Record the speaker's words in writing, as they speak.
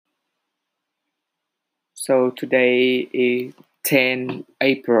So today is 10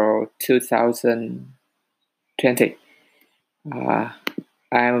 April 2020. Uh,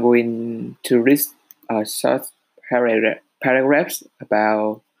 I'm going to read a short paragraphs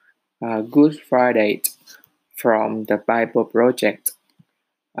about Good Friday from the Bible Project.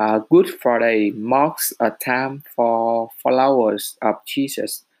 Good Friday marks a time for followers of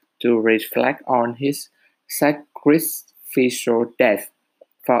Jesus to reflect on his sacrificial death.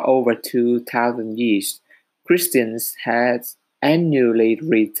 For over 2,000 years, Christians had annually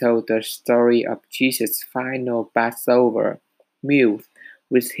retold the story of Jesus' final Passover meal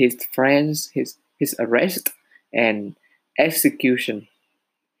with his friends, his arrest and execution,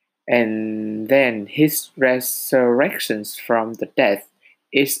 and then his resurrection from the dead.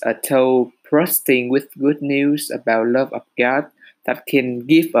 Is a tale bursting with good news about love of God that can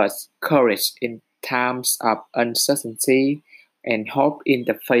give us courage in times of uncertainty and hope in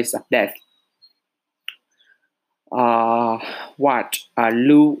the face of death. Uh, watch a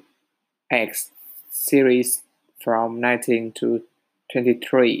Lou X series from 19 to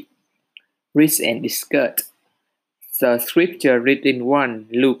 23. Read and discuss. The scripture read in 1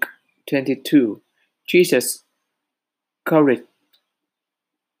 Luke 22. Jesus courage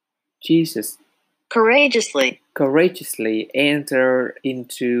Jesus courageously enter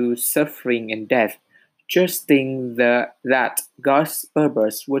into suffering and death, trusting that God's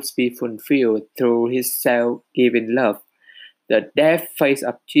purpose would be fulfilled through his self-giving love. The death phase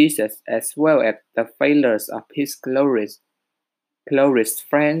of Jesus, as well as the failures of his glorious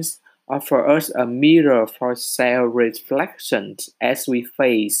friends, offer us a mirror for self-reflection as we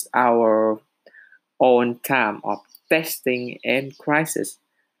face our own time of testing and crisis.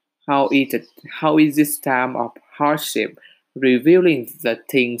 How is this time of hardship revealing the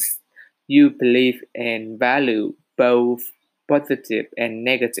things you believe and value, both positive and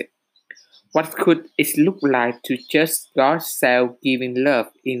negative? What could it look like to just God's self-giving love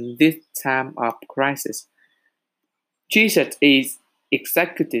in this time of crisis? Jesus is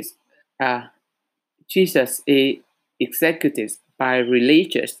executed. Uh, Jesus is executed by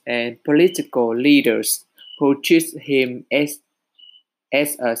religious and political leaders who treat him as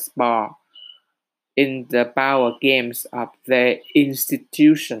a spar in the power games of their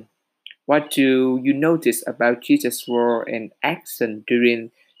institution. What do you notice about Jesus' word and action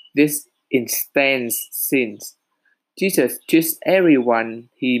during this intense scenes? Jesus treats everyone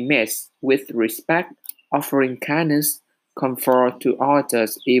he meets with respect, offering kindness, comfort to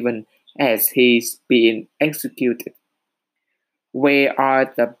others even as he is being executed. Where are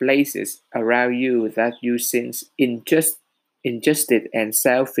the places around you that you sense injustice and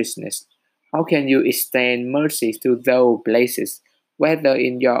selfishness? How can you extend mercy to those places, whether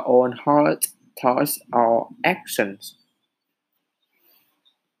in your own heart, thoughts, or actions?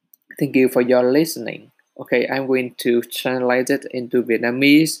 Thank you for your listening. Okay, I'm going to translate it into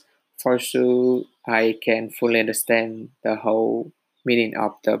Vietnamese for so I can fully understand the whole meaning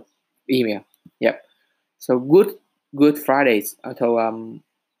of the email. Yep. So Good Fridays,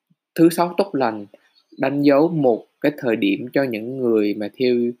 thứ sáu tốt lành, đánh dấu một cái thời điểm cho những người mà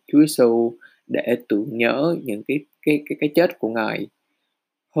theo Chúa Giêsu để tưởng nhớ những cái chết của Ngài.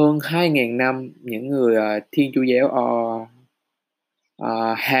 Hơn 2.000 năm những người Thiên Chúa giáo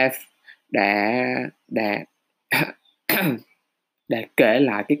have đã đã đã kể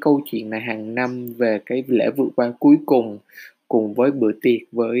lại cái câu chuyện này hàng năm về cái lễ vượt qua cuối cùng với bữa tiệc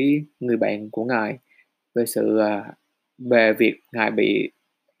với người bạn của Ngài về về việc Ngài bị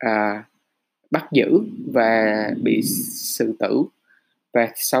bắt giữ và bị xử tử,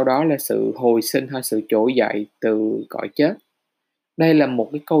 và sau đó là sự hồi sinh hay sự trỗi dậy từ cõi chết. Đây là một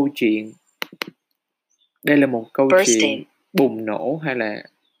cái câu chuyện bùng nổ, hay là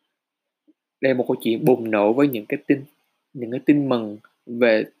đây là một câu chuyện bùng nổ với những cái tin mừng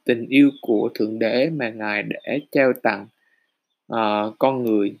về tình yêu của Thượng Đế mà Ngài để trao tặng con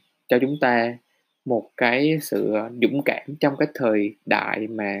người cho chúng ta một cái sự dũng cảm trong cái thời đại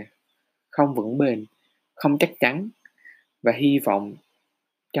mà không vững bền, không chắc chắn, và hy vọng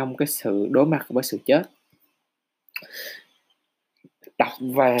trong cái sự đối mặt với sự chết.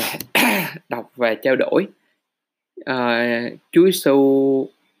 Đọc và trao đổi. Chúa Giêsu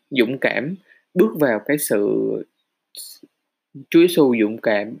dũng cảm bước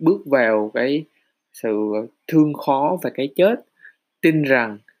vào cái sự thương khó và cái chết, tin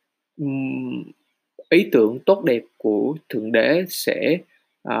rằng ý tưởng tốt đẹp của Thượng Đế sẽ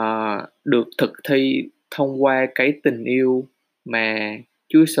được thực thi thông qua cái tình yêu mà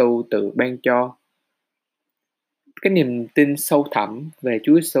Chúa Giêsu tự ban cho. Cái niềm tin sâu thẳm về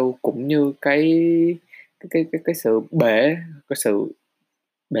Chúa Giêsu cũng như cái sự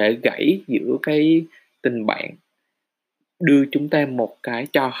bể gãy giữa cái tình bạn đưa chúng ta một cái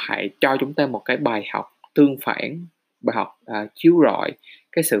hãy cho chúng ta một cái bài học tương phản, bài học chiếu rọi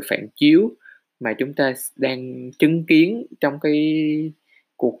cái sự phản chiếu mà chúng ta đang chứng kiến trong cái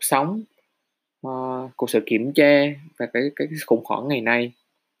cuộc sống, cuộc sự kiểm tra và cái khủng hoảng ngày nay,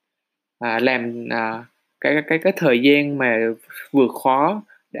 làm cái thời gian mà vượt khó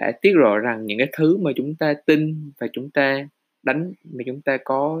đã tiết lộ rằng những cái thứ mà chúng ta tin và chúng ta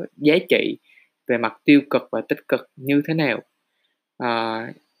có giá trị về mặt tiêu cực và tích cực như thế nào.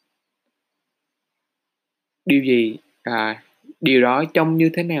 À, điều gì điều đó trông như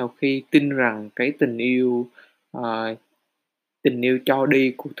thế nào khi tin rằng cái tình yêu cho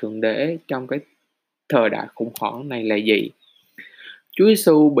đi của Thượng Đế trong cái thời đại khủng hoảng này là gì? Chúa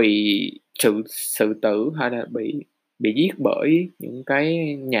Giêsu bị xử tử hay là bị giết bởi những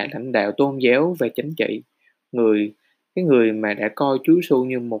cái nhà lãnh đạo tôn giáo về chính trị, cái người mà đã coi Chúa Giêsu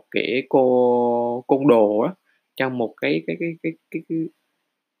như một kẻ côn đồ á, trong một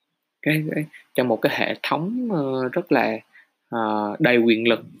trong một cái hệ thống rất là đầy quyền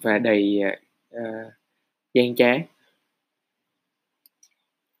lực và đầy gian trá.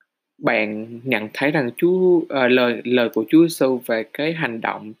 Bạn nhận thấy rằng lời lời của Chúa Giêsu về cái hành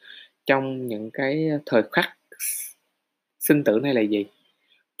động trong những cái thời khắc sinh tử này là gì?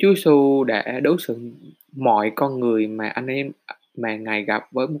 Chúa Giêsu đã đối xử mọi con người mà anh em mà Ngài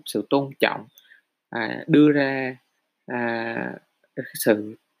gặp với một sự tôn trọng, đưa ra cái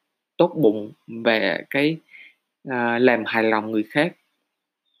sự tốt bụng về làm hài lòng người khác,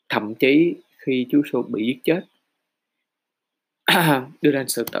 thậm chí khi Chúa Giêsu bị giết chết, đưa lên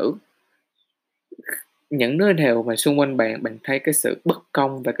sự tử. Những nơi nào mà xung quanh bạn, bạn thấy cái sự bất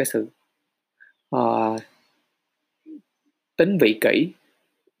công và cái sự ờ, tính vị kỷ,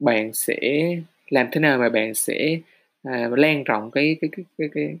 bạn sẽ làm thế nào mà bạn sẽ lan rộng cái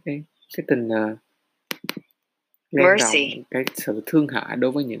tình lan rộng cái sự thương hại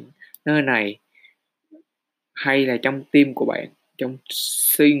đối với những nơi này, hay là trong tim của bạn, trong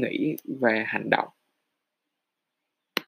suy nghĩ và hành động?